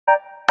So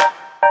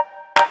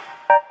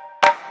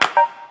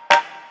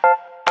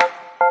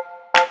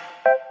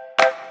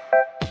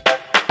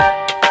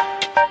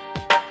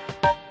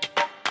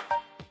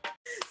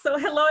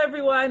hello,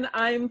 everyone.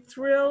 I'm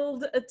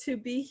thrilled to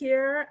be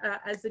here.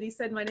 As Denise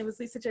said, my name is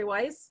Lisa J.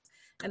 Weiss,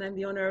 and I'm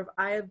the owner of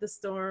Eye of the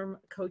Storm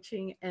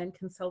Coaching and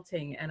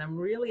Consulting. And I'm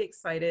really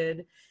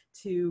excited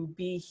to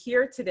be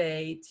here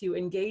today to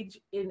engage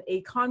in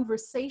a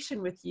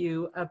conversation with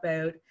you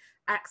about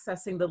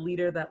accessing the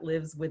leader that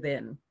lives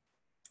within.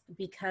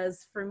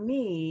 Because for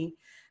me,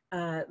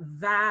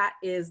 that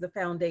is the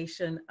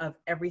foundation of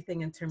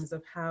everything in terms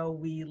of how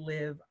we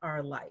live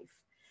our life.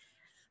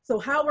 So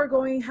how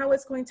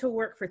it's going to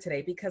work for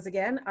today, because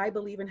again, I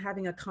believe in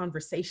having a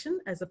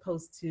conversation as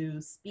opposed to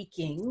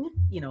speaking,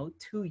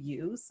 to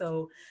you.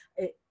 So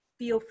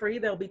feel free.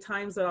 There'll be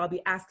times that I'll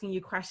be asking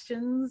you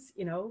questions,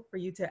 for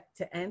you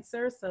to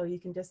answer. So you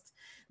can just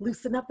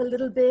loosen up a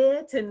little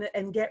bit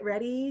and get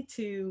ready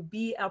to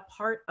be a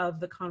part of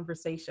the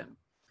conversation.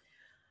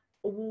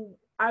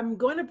 I'm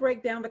going to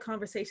break down the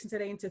conversation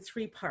today into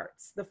 3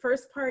 parts. The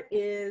first part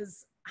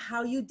is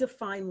how you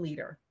define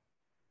leader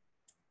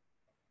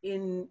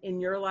in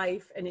your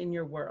life and in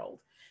your world.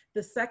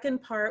 The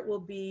second part will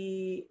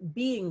be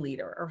being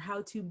leader, or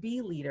how to be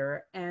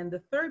leader. And the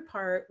third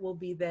part will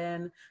be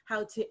then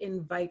how to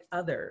invite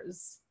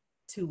others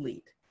to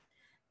lead.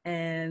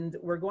 And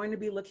we're going to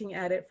be looking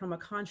at it from a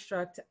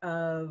construct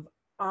of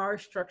our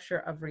structure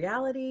of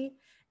reality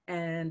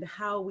and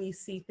how we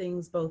see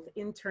things both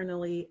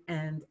internally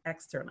and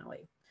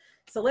externally.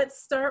 So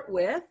let's start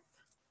with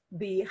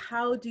the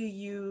how do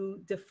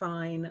you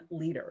define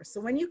leader?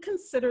 So when you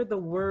consider the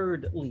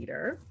word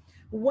leader,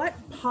 what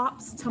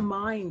pops to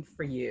mind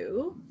for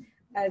you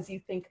as you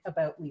think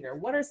about leader?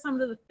 What are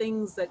some of the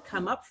things that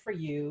come up for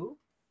you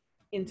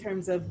in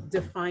terms of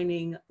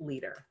defining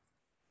leader?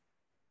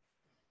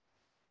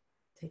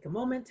 Take a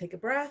moment, take a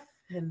breath,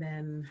 and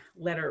then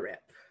let her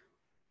rip.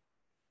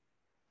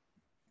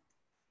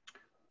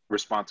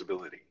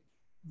 Responsibility.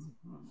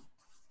 Mm-hmm.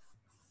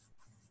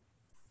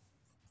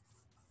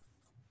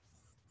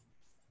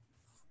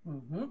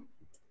 Mm-hmm.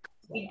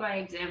 Lead by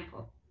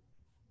example.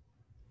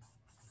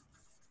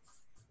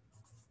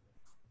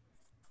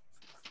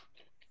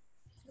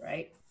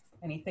 Right.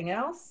 Anything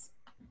else?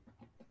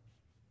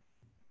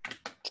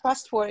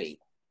 Trustworthy.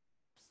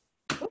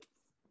 Okay.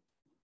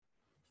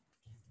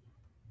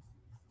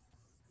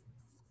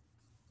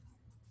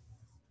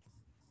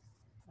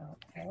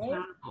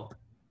 Accountable.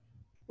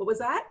 What was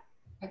that?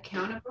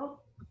 Accountable.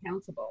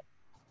 Accountable.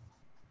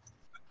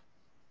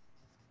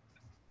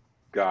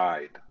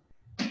 Guide.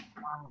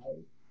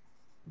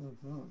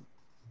 Mm-hmm.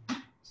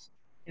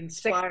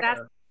 Inspire. Success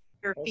in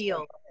your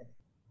field.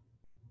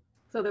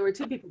 So there were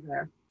 2 people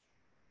there.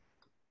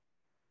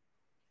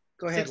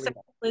 Go ahead,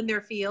 Successful in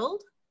their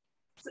field.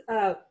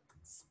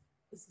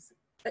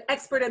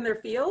 Expert in their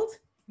field.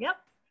 Yep.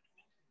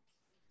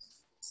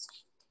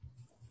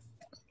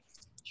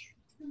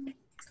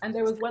 And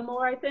there was one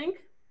more, I think.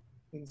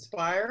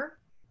 Inspire.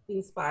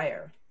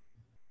 Inspire.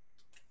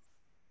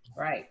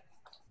 Right.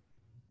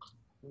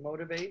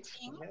 Motivate.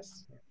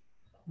 Yes.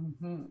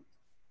 Mm-hmm.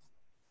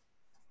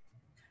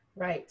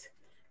 Right.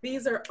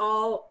 These are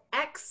all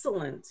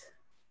excellent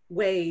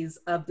ways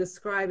of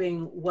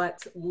describing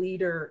what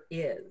leader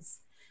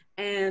is.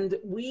 And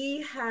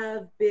we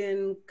have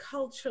been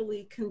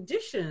culturally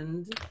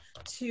conditioned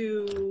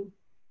to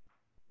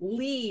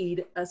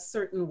lead a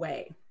certain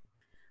way.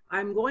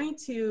 I'm going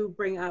to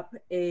bring up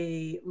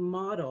a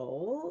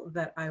model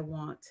that I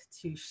want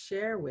to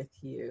share with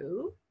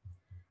you.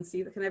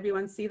 Can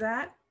everyone see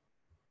that?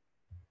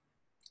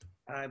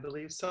 I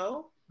believe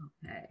so.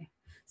 Okay.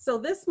 So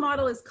this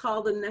model is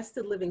called the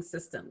nested living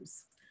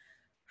systems.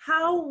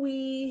 How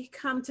we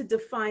come to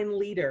define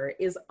leader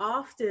is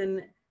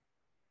often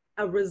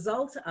a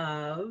result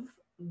of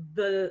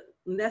the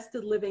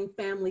nested living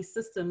family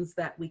systems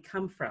that we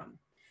come from.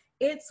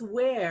 It's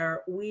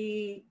where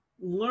we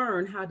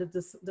learn how to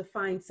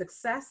define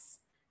success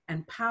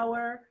and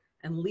power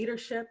and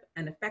leadership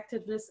and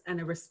effectiveness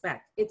and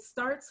respect. It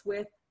starts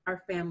with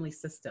our family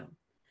system.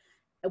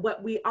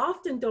 What we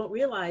often don't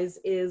realize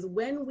is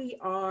when we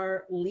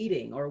are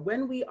leading or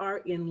when we are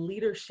in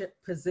leadership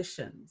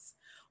positions,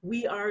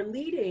 we are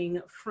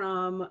leading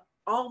from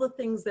all the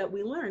things that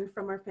we learned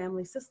from our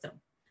family system.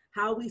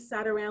 How we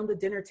sat around the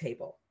dinner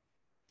table,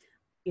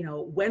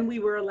 when we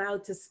were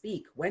allowed to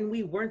speak, when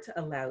we weren't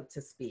allowed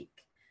to speak,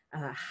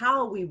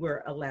 how we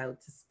were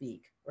allowed to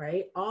speak,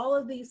 right? All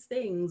of these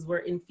things were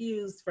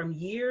infused from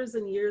years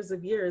and years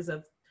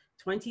of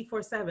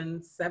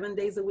 24/7, 7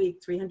 days a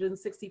week,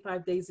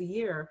 365 days a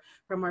year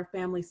from our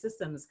family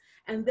systems.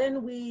 And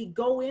then we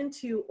go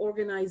into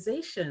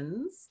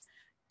organizations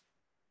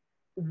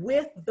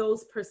with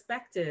those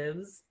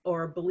perspectives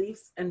or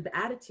beliefs and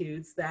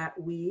attitudes that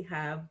we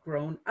have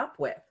grown up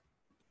with.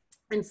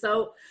 And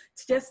so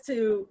just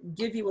to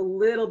give you a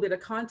little bit of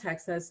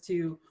context as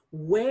to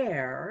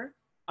where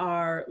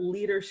our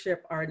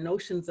leadership, our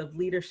notions of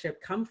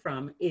leadership come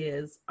from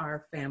is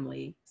our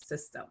family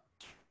system.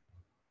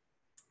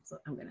 So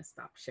I'm going to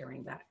stop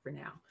sharing that for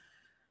now.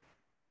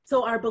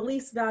 So our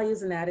beliefs,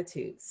 values, and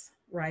attitudes,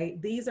 right?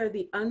 These are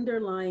the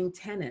underlying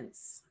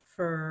tenets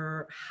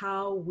for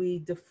how we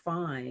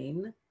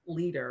define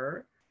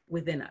leader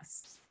within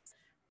us.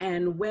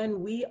 And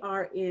when we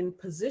are in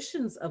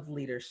positions of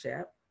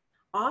leadership,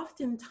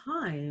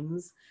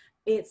 oftentimes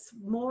it's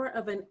more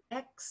of an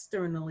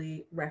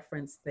externally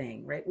referenced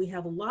thing, right? We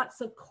have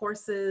lots of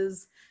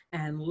courses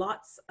and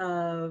lots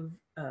of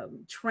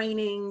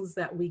trainings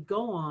that we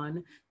go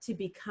on to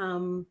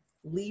become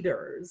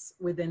leaders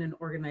within an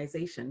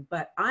organization.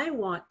 But I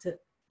want to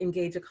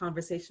engage a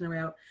conversation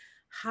around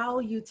how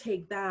you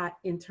take that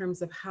in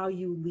terms of how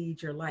you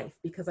lead your life,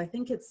 because I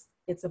think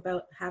it's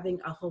about having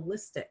a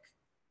holistic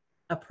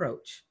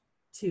approach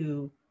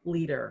to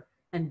leader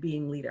and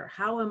being leader.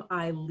 How am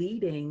I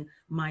leading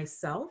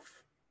myself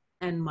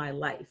and my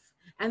life?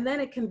 And then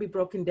it can be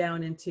broken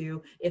down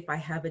into, if I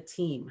have a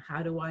team,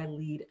 how do I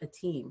lead a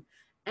team?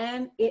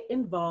 And it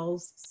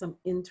involves some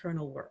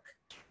internal work,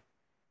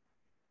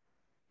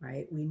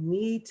 right? We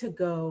need to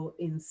go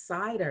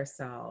inside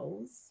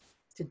ourselves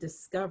to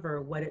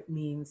discover what it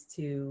means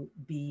to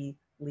be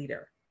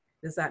leader.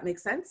 Does that make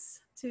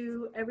sense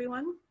to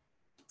everyone?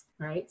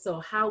 All right, so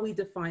how we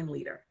define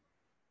leader.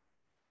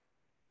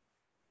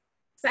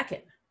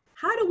 Second,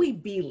 how do we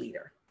be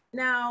leader?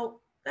 Now,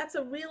 that's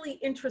a really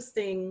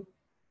interesting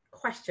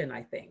question,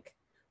 I think.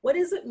 What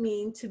does it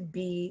mean to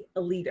be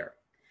a leader?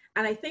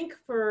 And I think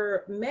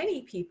for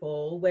many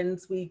people, when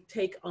we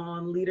take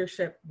on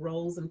leadership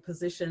roles and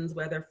positions,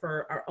 whether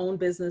for our own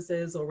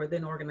businesses or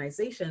within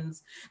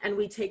organizations, and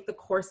we take the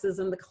courses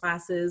and the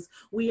classes,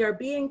 we are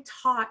being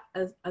taught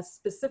a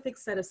specific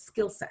set of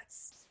skill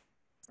sets,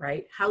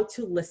 right? How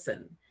to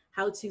listen,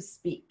 how to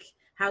speak,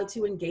 how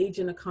to engage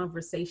in a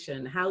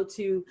conversation, how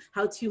to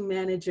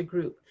manage a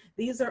group.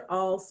 These are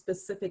all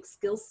specific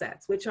skill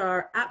sets, which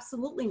are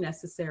absolutely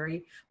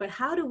necessary, but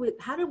how do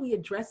we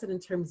address it in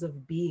terms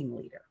of being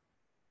leader?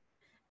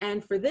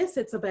 And for this,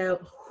 it's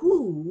about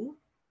who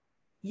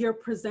you're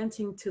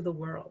presenting to the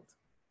world.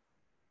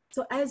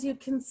 So as you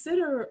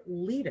consider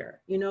leader,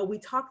 you know, we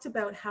talked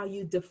about how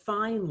you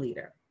define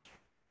leader.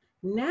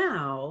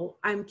 Now,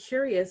 I'm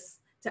curious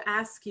to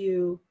ask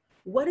you,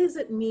 what does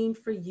it mean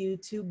for you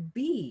to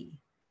be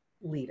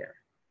leader?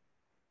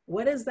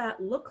 What does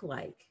that look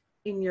like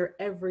in your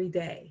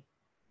everyday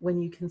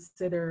when you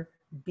consider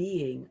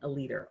being a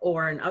leader,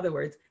 or in other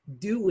words,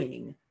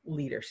 doing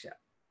leadership,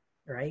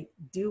 right?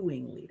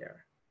 Doing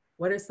leader.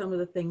 What are some of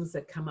the things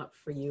that come up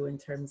for you in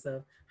terms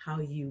of how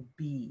you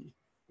be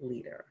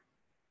leader?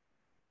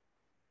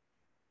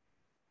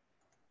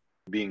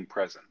 Being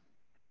present.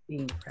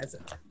 Being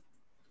present.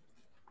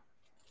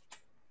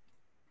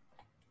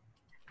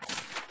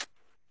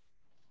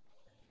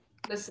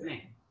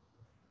 Listening.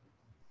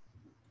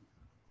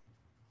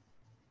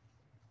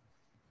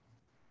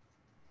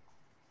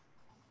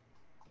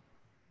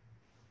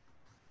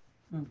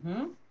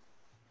 Mm-hmm.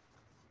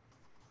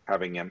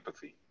 Having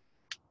empathy.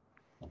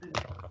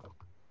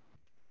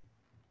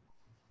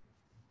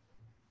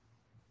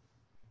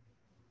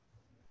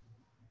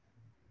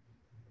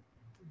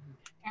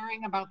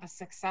 Caring about the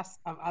success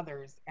of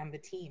others and the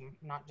team,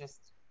 not just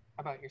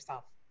about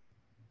yourself.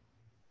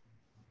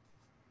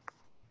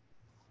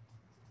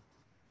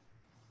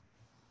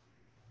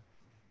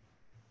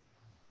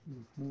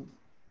 Mm-hmm.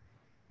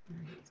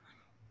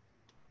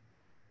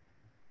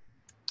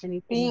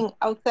 Anything Being else?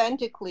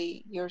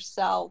 authentically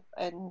yourself,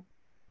 and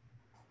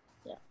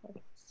yeah.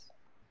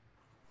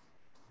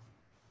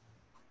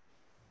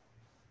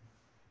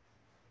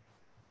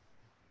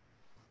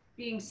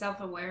 Being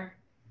self-aware.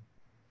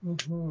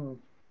 Mm-hmm.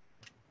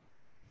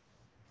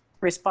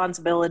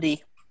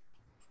 Responsibility.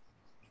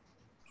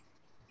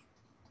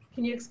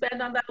 Can you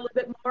expand on that a little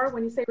bit more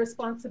when you say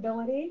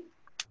responsibility?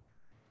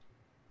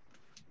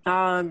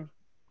 The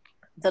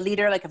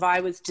leader, like if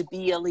I was to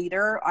be a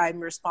leader, I'm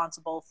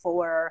responsible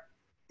for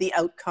the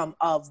outcome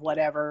of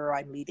whatever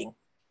I'm leading.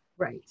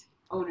 Right.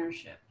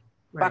 Ownership.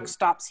 Buck Right.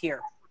 stops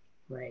here.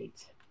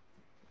 Right.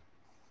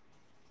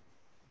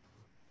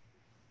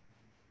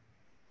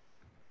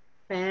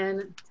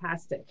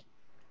 Fantastic.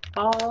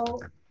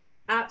 All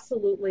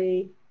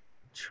absolutely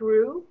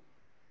true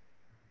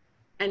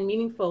and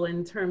meaningful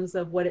in terms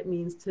of what it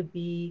means to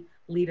be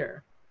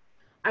leader.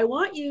 I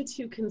want you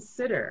to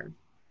consider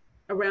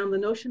around the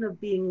notion of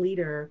being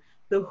leader,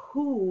 the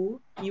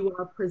who you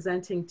are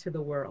presenting to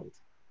the world,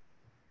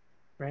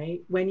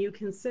 right? When you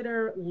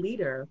consider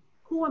leader,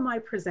 who am I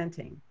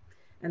presenting?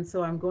 And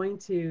so I'm going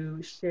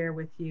to share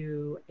with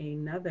you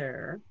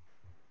another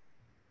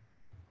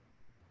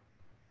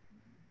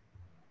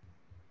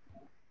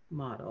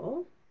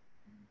model.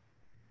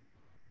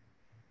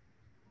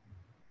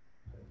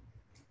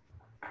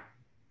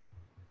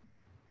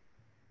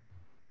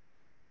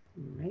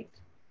 All right.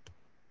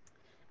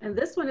 And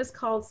this one is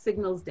called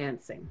Signals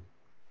Dancing.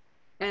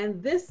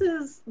 And this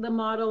is the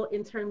model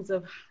in terms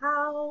of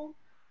how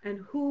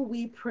and who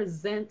we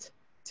present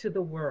to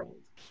the world.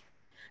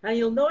 Now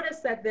you'll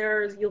notice that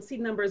you'll see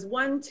numbers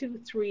 1, 2,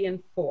 3,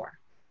 and 4.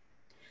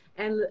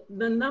 And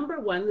the number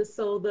one,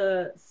 so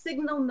the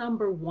signal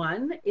number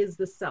one is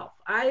the self.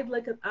 I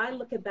look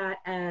at that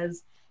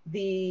as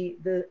the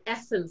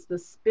essence, the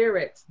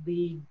spirit,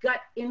 the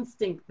gut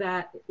instinct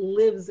that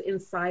lives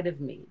inside of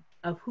me,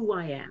 of who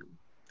I am.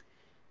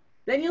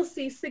 Then you'll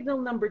see signal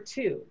number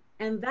two,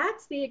 and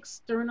that's the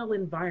external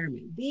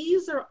environment.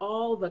 These are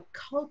all the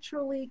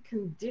culturally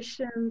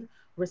conditioned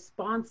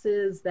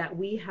responses that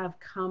we have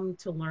come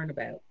to learn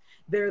about.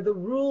 They're the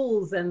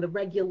rules and the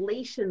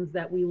regulations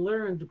that we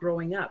learned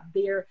growing up.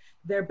 They're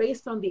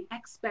based on the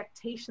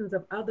expectations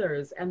of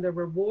others and the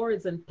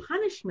rewards and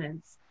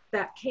punishments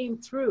that came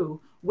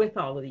through with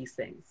all of these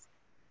things.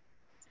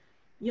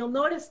 You'll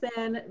notice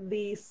then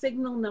the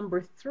signal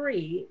number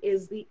three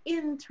is the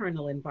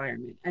internal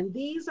environment. And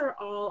these are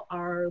all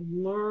our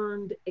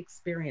learned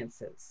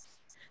experiences.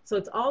 So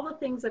it's all the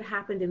things that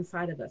happened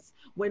inside of us.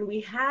 When we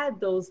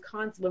had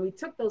when we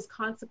took those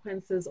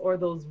consequences or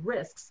those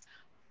risks,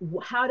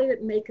 how did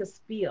it make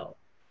us feel?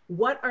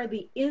 What are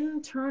the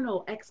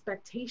internal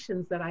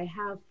expectations that I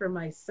have for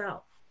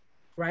myself,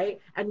 right?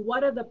 And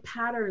what are the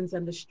patterns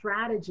and the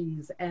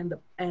strategies and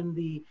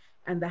the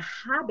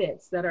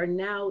habits that are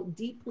now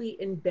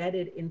deeply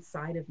embedded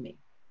inside of me?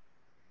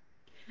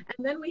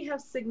 And then we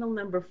have signal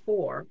number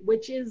four,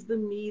 which is the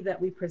me that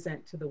we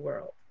present to the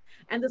world.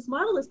 And this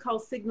model is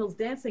called signals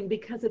dancing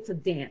because it's a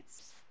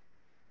dance.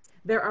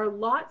 There are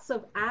lots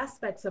of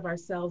aspects of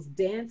ourselves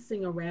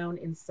dancing around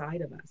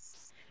inside of us.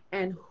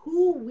 And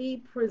who we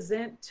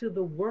present to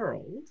the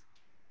world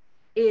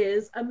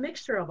is a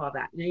mixture of all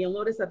that. Now you'll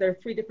notice that there are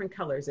three different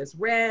colors. There's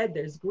red,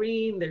 there's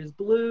green, there's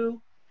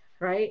blue,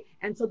 right?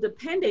 And so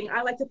depending,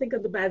 I like to think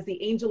of them as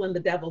the angel and the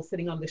devil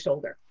sitting on the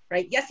shoulder,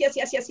 right? Yes, yes,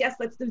 yes, yes, yes,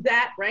 let's do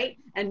that, right?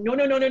 And no,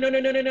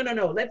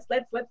 let's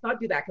not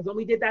do that, because when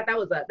we did that, that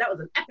was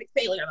an epic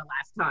failure the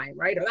last time,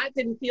 right? Or that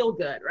didn't feel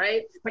good,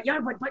 right? But yeah,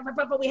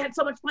 but we had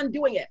so much fun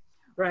doing it,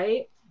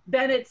 right?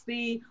 Then it's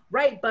the,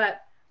 right, but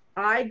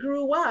I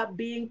grew up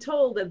being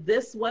told that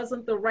this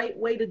wasn't the right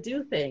way to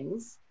do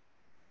things.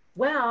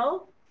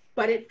 Well,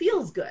 but it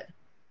feels good,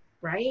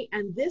 right?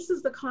 And this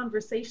is the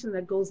conversation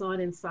that goes on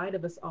inside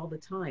of us all the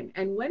time.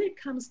 And when it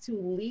comes to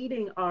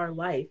leading our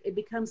life, it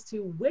becomes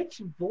to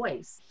which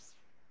voice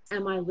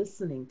am I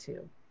listening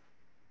to?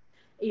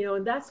 You know,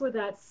 and that's where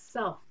that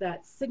self,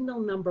 that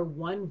signal number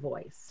one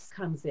voice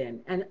comes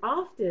in. And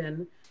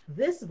often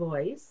this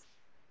voice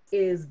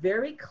is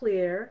very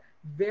clear,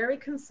 very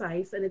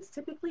concise, and it's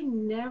typically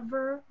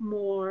never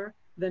more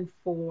than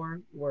 4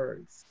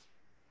 words.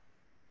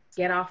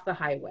 Get off the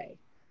highway,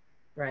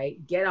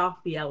 right? Get off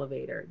the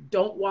elevator.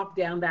 Don't walk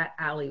down that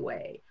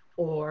alleyway,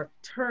 or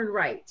turn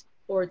right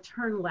or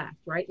turn left,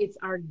 right? It's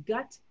our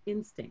gut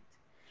instinct.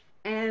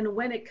 And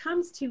when it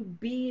comes to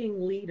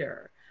being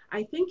leader,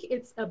 I think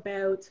it's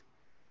about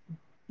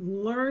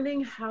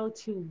learning how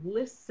to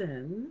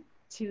listen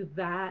to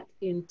that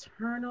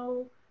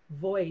internal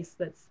voice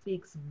that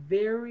speaks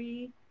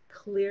very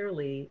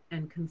clearly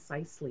and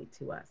concisely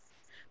to us.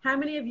 How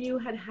many of you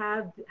have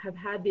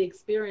had the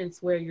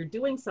experience where you're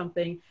doing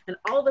something and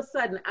all of a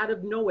sudden, out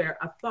of nowhere,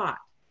 a thought,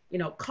 you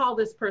know, call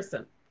this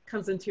person,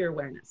 comes into your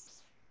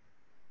awareness?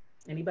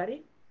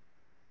 Anybody?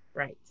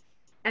 Right.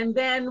 And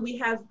then we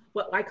have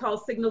what I call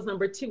signals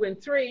number 2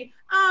 and 3.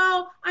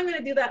 Oh, I'm going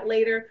to do that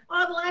later.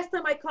 Oh, the last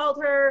time I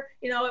called her,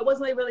 you know, it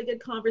wasn't a really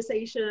good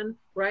conversation,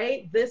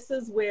 right? This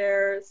is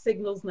where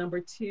signals number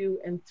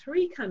 2 and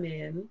 3 come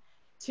in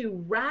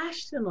to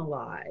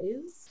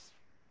rationalize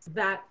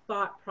that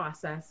thought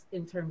process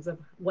in terms of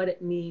what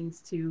it means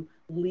to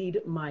lead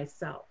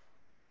myself,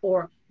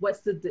 or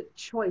what's the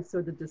choice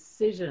or the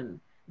decision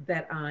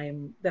that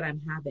I'm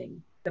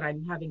having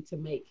to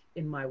make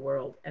in my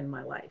world and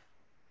my life.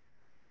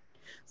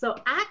 So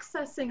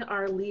accessing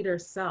our leader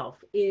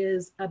self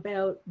is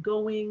about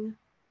going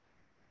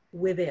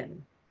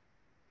within,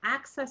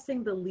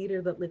 accessing the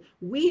leader that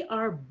we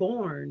are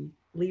born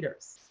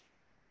leaders.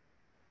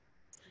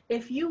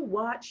 If you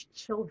watch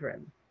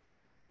children,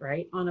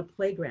 right, on a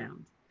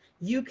playground,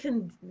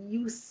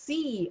 you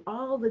see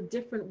all the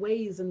different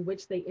ways in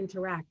which they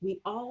interact. We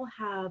all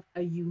have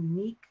a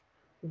unique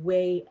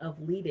way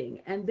of leading,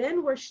 and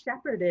then we're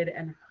shepherded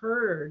and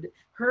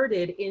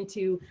herded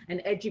into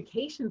an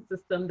education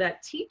system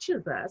that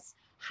teaches us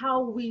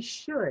how we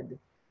should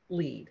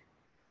lead.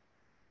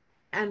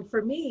 And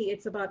for me,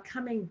 it's about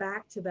coming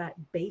back to that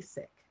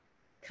basic,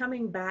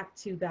 coming back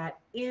to that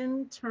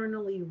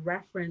internally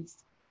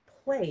referenced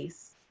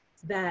place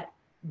that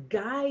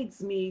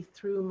guides me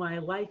through my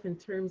life in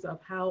terms of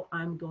how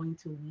I'm going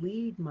to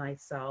lead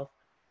myself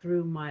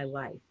through my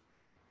life.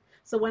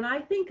 So when I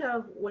think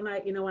of, when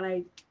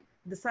I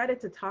decided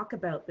to talk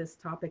about this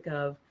topic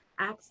of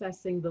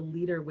accessing the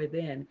leader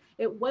within,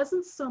 it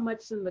wasn't so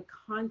much in the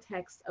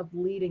context of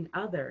leading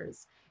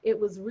others. It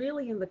was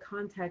really in the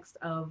context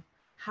of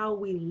how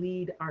we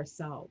lead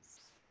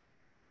ourselves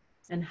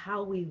and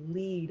how we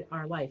lead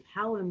our life.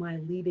 How am I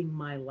leading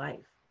my life?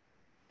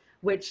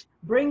 Which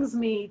brings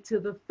me to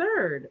the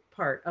third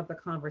part of the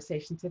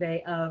conversation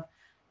today of,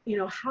 you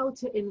know, how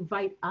to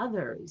invite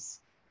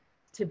others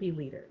to be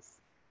leaders.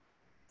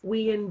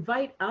 We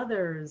invite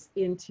others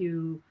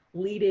into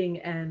leading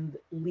and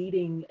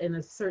leading in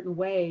a certain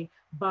way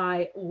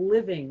by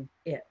living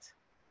it,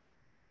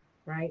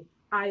 right?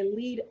 I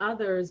lead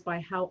others by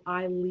how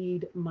I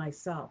lead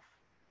myself.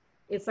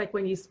 It's like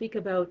when you speak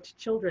about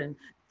children,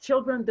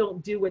 children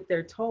don't do what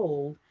they're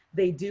told,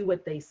 they do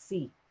what they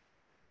see,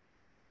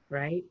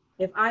 right?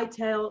 If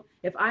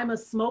I'm a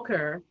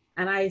smoker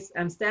and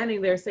I'm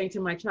standing there saying to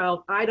my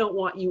child, I don't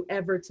want you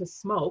ever to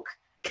smoke,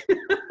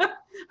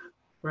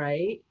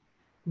 right?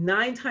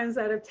 9 times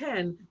out of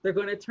 10, they're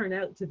going to turn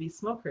out to be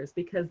smokers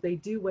because they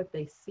do what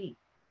they see,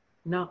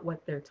 not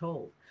what they're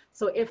told.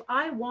 So if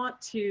I want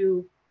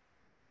to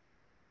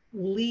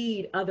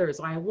lead others,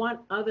 or I want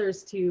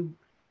others to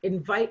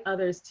invite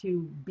others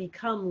to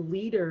become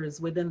leaders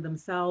within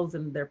themselves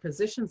and their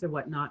positions or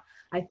whatnot,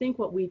 I think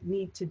what we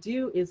need to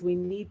do is we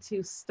need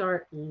to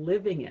start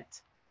living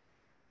it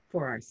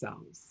for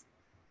ourselves.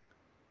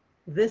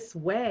 This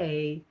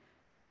way,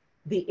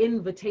 the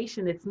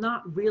invitation, it's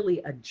not really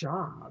a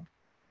job,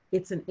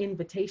 it's an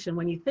invitation.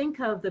 When you think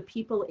of the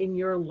people in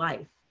your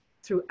life,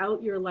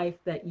 throughout your life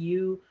that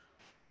you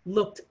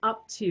looked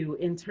up to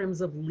in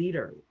terms of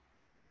leader,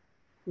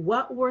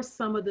 what were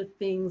some of the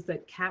things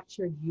that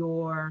captured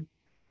your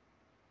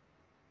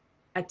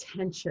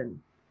attention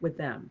with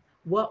them?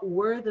 What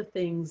were the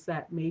things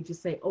that made you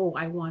say, oh,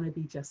 I want to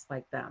be just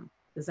like them?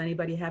 Does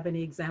anybody have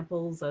any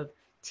examples of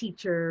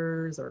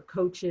teachers or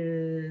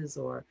coaches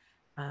or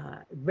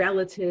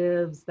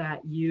relatives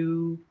that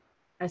you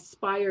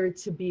aspired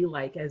to be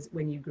like as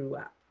when you grew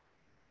up?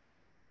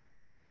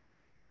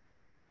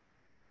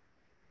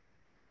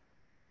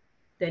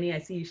 Denny, I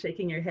see you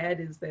shaking your head.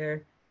 Is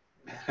there?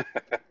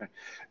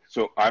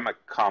 So I'm a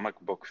comic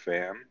book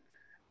fan,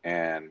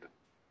 and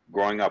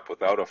growing up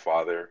without a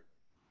father,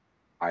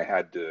 I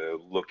had to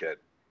look at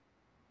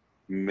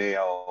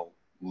male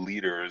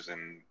leaders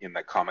in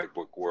the comic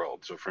book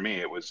world. So for me,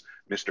 it was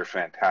Mr.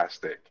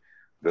 Fantastic,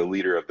 the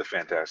leader of the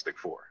Fantastic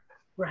Four.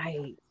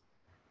 Right,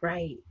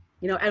 right.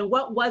 You know, and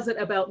what was it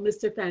about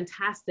Mr.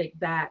 Fantastic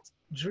that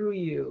drew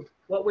you?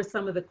 What were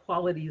some of the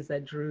qualities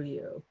that drew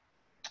you?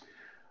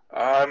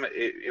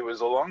 It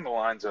was along the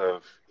lines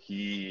of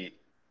he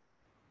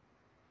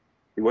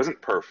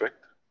wasn't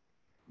perfect,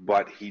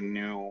 but he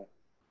knew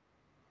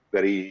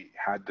that he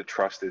had to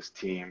trust his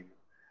team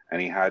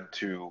and he had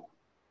to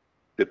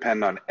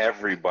depend on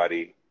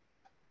everybody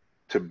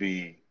to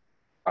be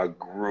a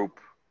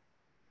group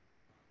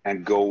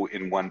and go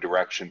in one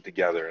direction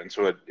together. And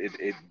so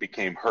it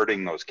became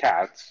herding those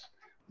cats,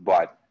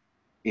 but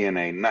in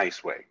a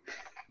nice way.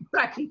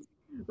 Right,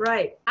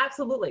 right,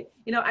 absolutely.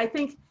 You know, I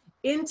think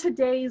in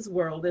today's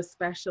world,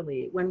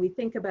 especially when we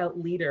think about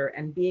leader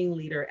and being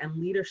leader and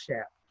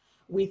leadership,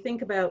 we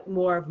think about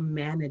more of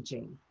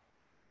managing,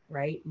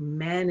 right?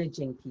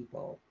 Managing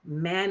people,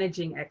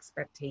 managing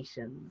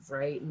expectations,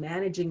 right?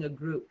 Managing a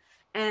group.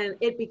 And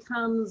it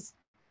becomes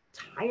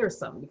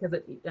tiresome because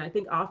I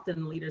think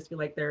often leaders feel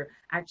like they're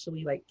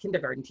actually like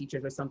kindergarten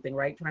teachers or something,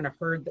 right? Trying to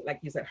herd, like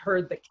you said,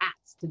 herd the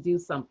cats to do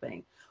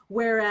something.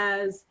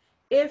 Whereas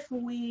if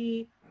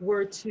we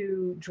were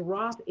to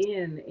drop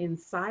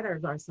inside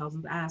ourselves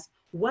and ask,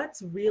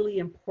 what's really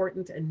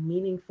important and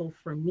meaningful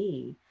for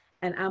me?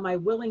 And am I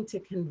willing to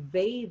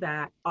convey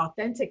that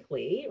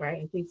authentically,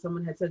 right? I think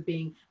someone had said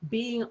being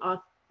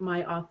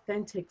my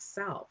authentic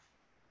self.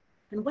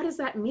 And what does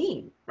that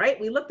mean, right?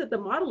 We looked at the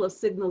model of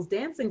signals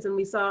dancings and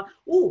we saw,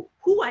 ooh,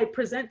 who I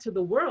present to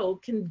the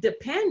world can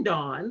depend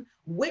on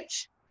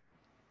which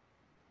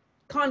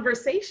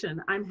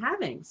conversation I'm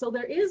having. So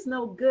there is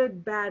no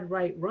good, bad,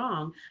 right,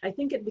 wrong. I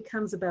think it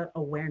becomes about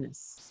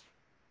awareness.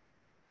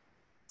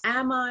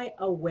 Am I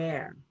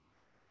aware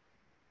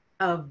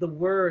of the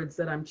words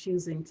that I'm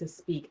choosing to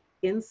speak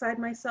inside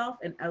myself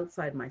and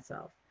outside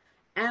myself?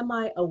 Am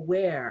I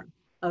aware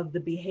of the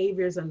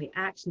behaviors and the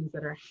actions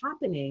that are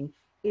happening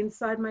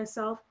inside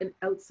myself and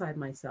outside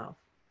myself?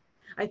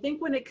 I think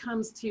when it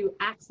comes to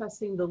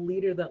accessing the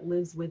leader that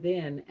lives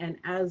within, and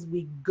as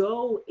we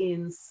go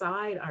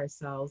inside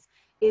ourselves,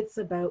 it's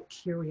about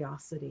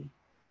curiosity.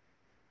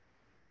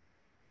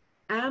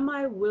 Am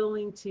I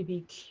willing to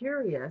be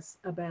curious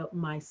about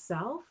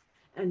myself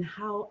and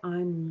how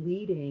I'm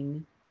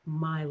leading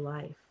my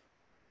life?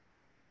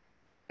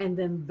 And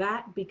then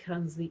that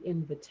becomes the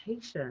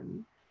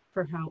invitation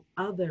for how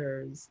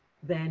others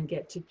then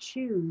get to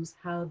choose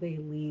how they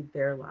lead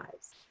their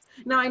lives.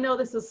 Now, I know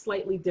this is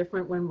slightly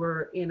different when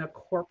we're in a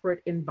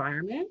corporate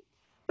environment,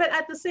 but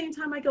at the same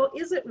time I go,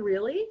 is it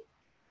really?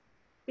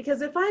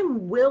 Because if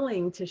I'm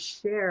willing to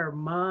share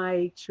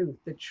my truth,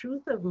 the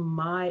truth of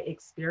my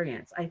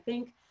experience, I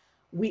think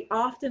we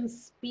often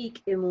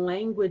speak in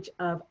language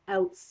of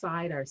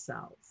outside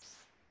ourselves,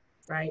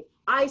 right?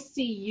 I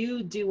see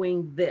you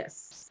doing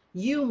this.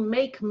 You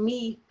make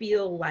me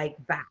feel like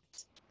that,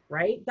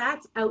 right?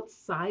 That's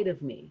outside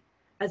of me,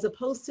 as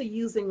opposed to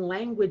using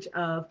language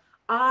of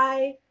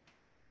I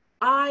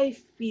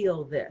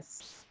feel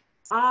this,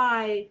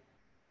 I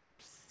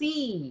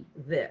see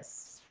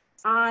this,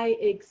 I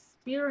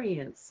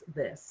experience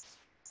this,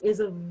 is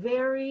a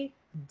very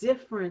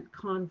different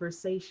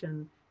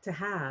conversation to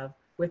have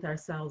with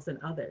ourselves and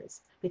others,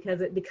 because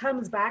it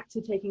becomes back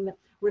to taking the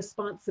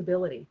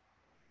responsibility.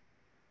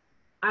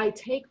 I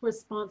take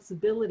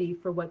responsibility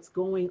for what's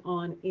going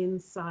on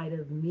inside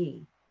of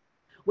me,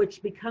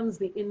 which becomes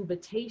the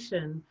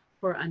invitation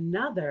for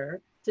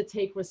another to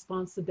take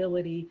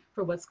responsibility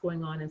for what's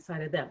going on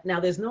inside of them. Now,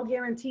 there's no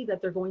guarantee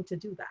that they're going to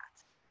do that.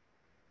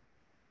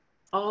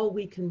 All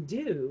we can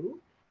do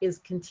is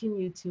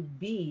continue to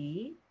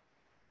be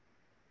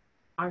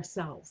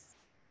ourselves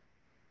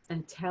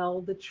and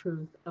tell the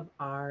truth of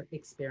our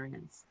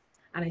experience.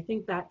 And I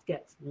think that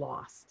gets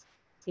lost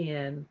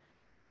in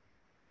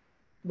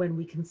when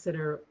we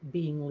consider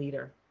being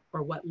leader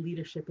or what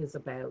leadership is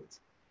about.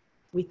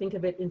 We think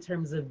of it in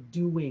terms of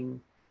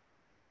doing,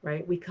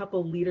 right? We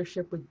couple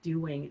leadership with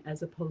doing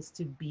as opposed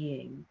to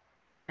being.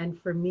 And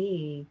for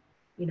me,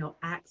 you know,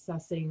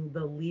 accessing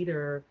the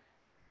leader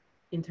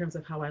in terms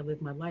of how I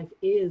live my life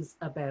is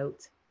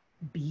about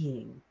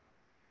being.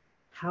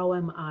 How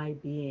am I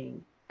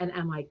being? And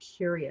am I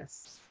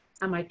curious?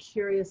 Am I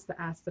curious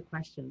to ask the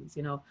questions?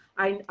 You know,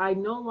 I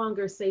no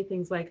longer say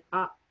things like,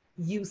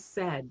 you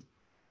said.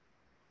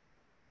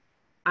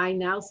 I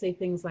now say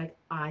things like,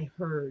 I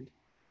heard.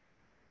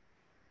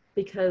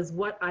 Because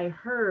what I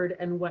heard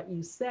and what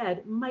you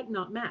said might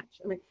not match.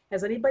 I mean,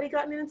 has anybody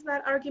gotten into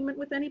that argument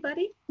with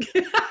anybody?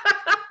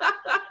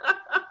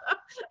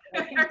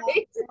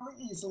 Right?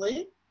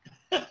 Easily.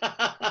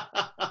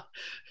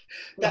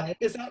 Right.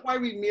 Is that why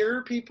we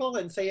mirror people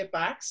and say it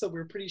back, so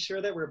we're pretty sure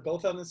that we're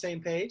both on the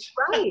same page?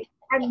 Right.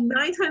 And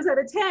 9 times out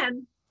of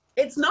 10,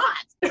 it's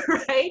not,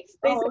 right?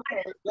 They Oh, say,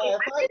 okay. Yeah,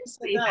 if I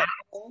said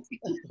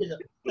that.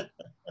 Yeah.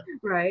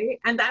 right?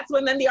 And that's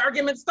when then the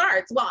argument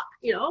starts. Well,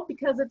 you know,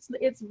 because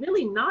it's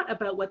really not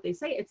about what they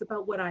say, it's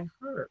about what I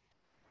heard.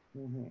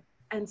 Mm-hmm.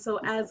 And so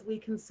as we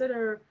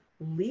consider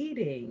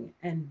leading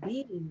and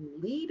being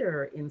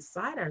leader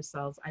inside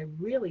ourselves, I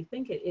really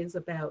think it is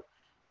about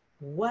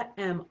what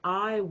am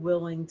I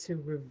willing to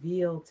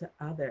reveal to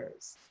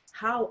others?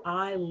 How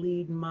I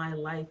lead my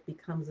life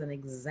becomes an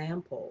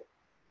example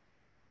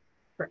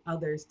for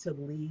others to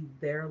lead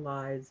their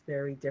lives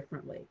very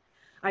differently.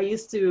 I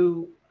used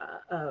to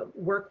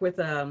work with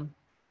a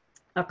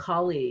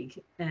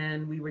colleague,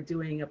 and we were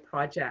doing a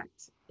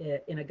project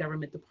in a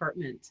government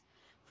department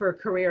for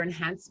career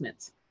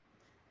enhancement,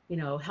 you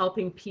know,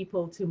 helping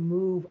people to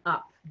move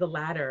up the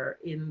ladder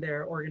in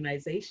their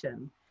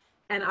organization.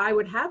 And I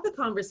would have the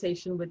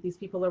conversation with these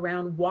people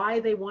around why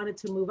they wanted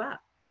to move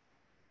up.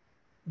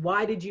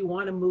 Why did you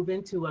want to move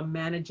into a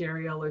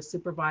managerial or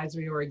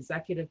supervisory or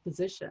executive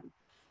position?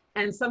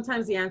 And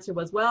sometimes the answer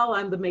was, well,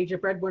 I'm the major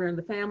breadwinner in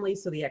the family,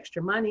 so the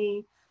extra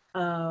money.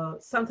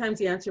 Sometimes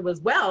the answer was,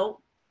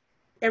 well,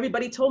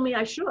 everybody told me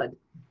I should,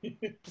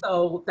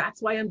 so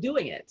that's why I'm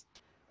doing it,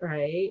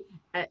 right?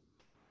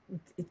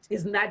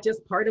 Isn't that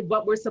just part of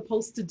what we're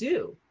supposed to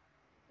do,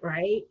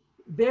 right?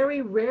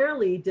 Very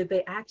rarely did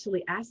they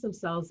actually ask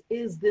themselves,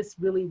 is this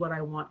really what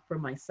I want for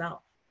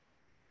myself?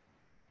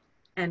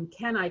 And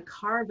can I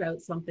carve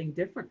out something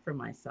different for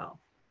myself,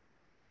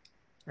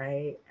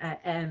 right?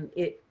 And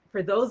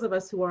for those of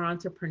us who are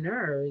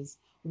entrepreneurs,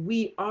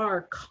 we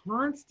are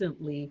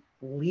constantly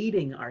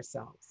leading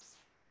ourselves,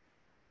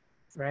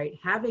 right?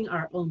 Having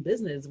our own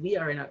business, we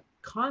are in a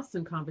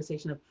constant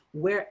conversation of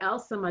where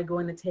else am I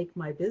going to take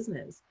my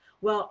business?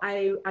 Well,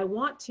 I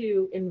want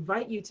to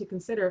invite you to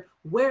consider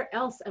where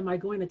else am I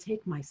going to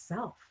take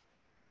myself?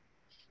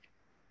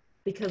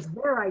 Because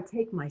where I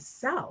take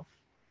myself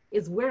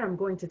is where I'm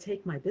going to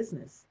take my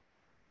business.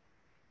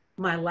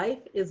 My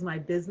life is my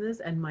business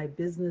and my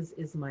business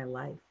is my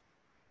life.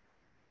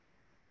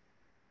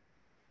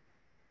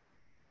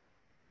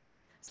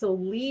 So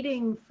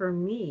leading for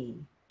me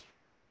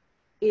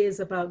is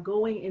about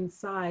going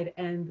inside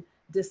and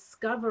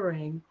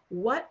discovering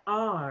what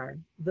are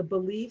the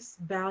beliefs,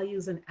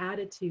 values, and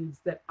attitudes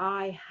that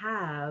I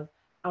have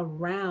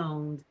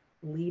around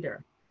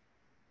leader.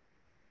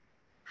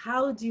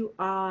 How do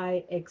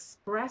I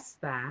express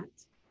that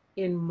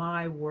in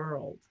my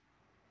world?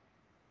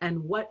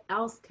 And what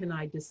else can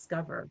I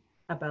discover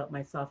about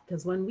myself?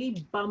 Because when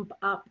we bump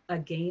up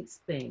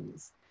against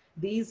things,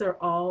 these are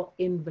all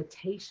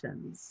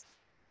invitations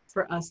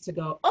for us to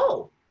go,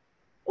 oh,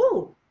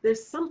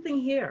 there's something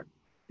here.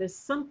 There's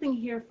something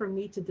here for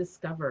me to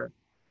discover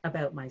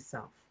about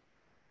myself.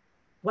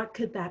 What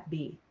could that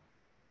be?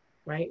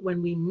 Right?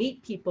 When we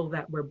meet people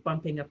that we're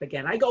bumping up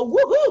against, I go,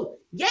 woohoo,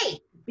 yay,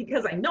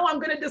 because I know I'm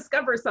going to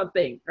discover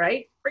something,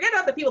 right? Forget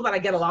about the people that I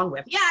get along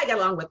with. Yeah, I get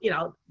along with,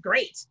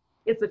 great.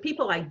 It's the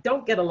people I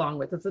don't get along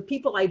with. It's the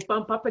people I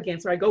bump up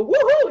against where I go,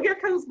 woohoo, here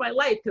comes my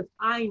life, because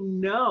I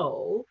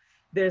know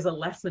there's a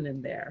lesson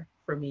in there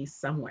for me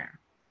somewhere,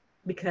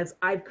 because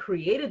I've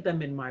created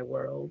them in my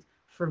world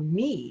for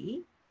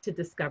me to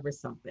discover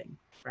something,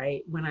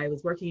 right? When I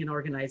was working in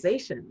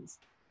organizations,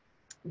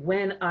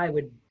 when I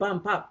would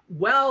bump up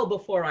well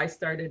before I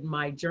started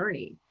my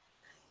journey,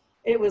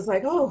 it was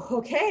like, oh,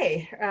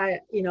 okay,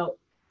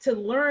 to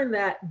learn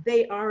that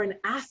they are an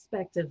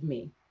aspect of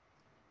me.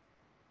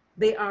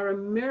 They are a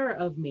mirror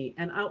of me.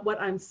 And what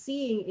I'm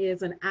seeing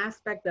is an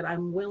aspect that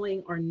I'm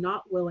willing or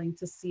not willing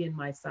to see in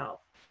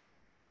myself.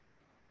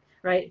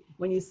 right?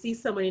 When you see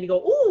someone and you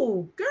go,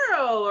 "Ooh,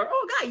 girl," or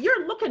 "Oh, guy,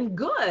 you're looking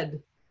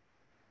good,"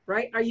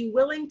 right? Are you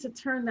willing to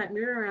turn that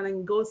mirror around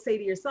and go say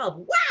to yourself,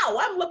 "Wow,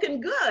 I'm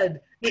looking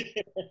good,"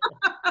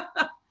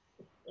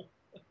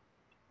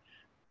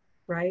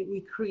 right?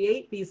 We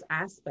create these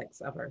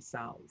aspects of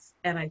ourselves.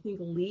 And I think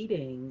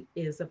leading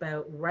is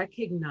about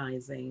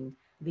recognizing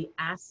the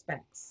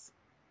aspects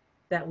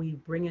that we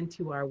bring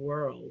into our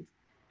world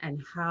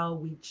and how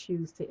we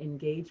choose to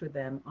engage with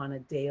them on a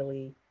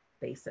daily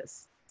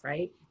basis,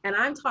 right? And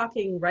I'm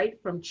talking right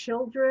from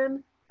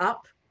children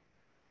up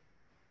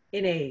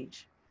in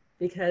age,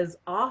 because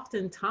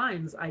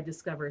oftentimes I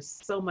discover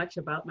so much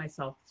about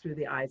myself through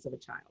the eyes of a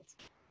child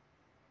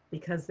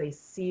because they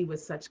see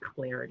with such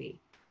clarity,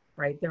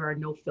 right? There are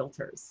no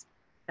filters.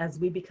 As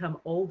we become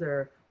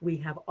older, we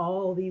have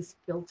all these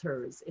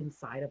filters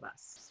inside of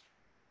us,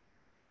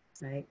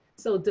 right?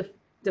 So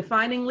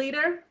defining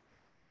leader,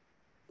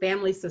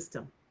 family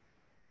system,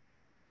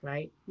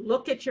 right?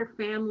 Look at your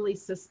family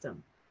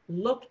system.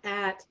 Look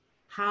at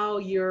how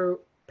your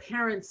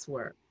parents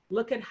were.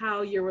 Look at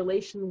how your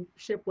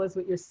relationship was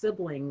with your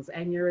siblings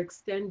and your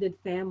extended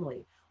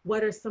family.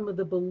 What are some of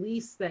the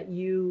beliefs that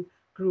you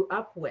grew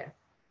up with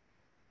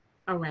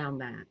around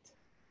that?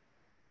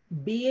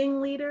 Being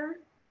leader,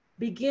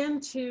 begin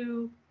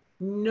to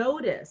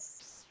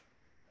notice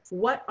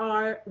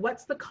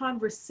what's the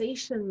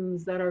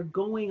conversations that are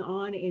going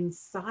on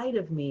inside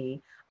of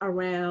me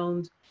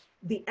around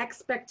the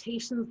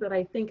expectations that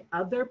I think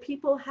other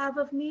people have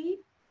of me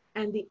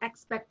and the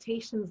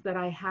expectations that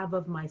I have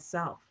of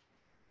myself.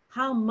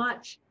 How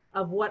much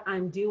of what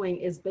I'm doing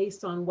is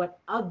based on what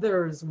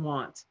others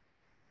want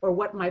or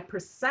what my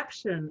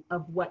perception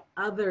of what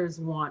others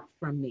want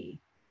from me?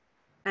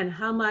 And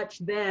how much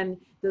then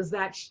does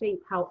that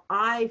shape how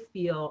I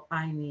feel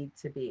I need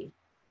to be?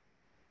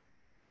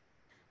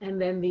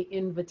 And then the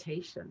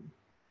invitation.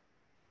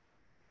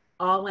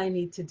 All I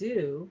need to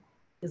do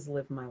is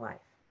live my life.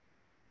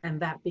 And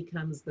that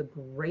becomes the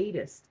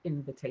greatest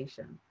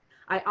invitation.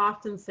 I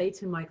often say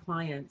to my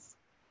clients,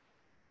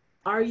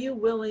 are you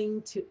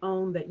willing to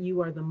own that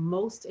you are the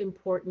most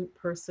important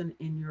person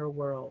in your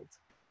world?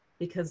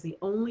 Because the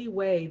only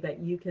way that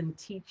you can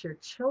teach your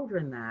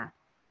children that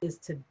is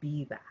to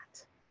be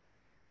that.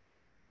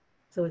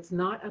 So it's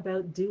not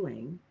about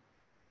doing,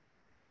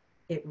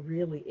 it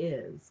really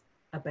is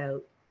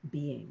about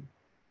being.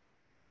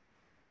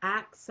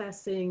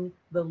 Accessing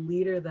the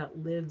leader that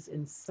lives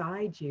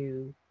inside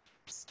you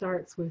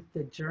starts with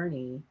the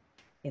journey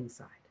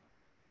inside.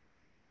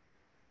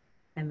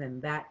 And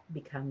then that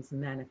becomes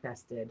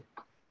manifested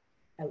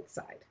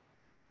outside.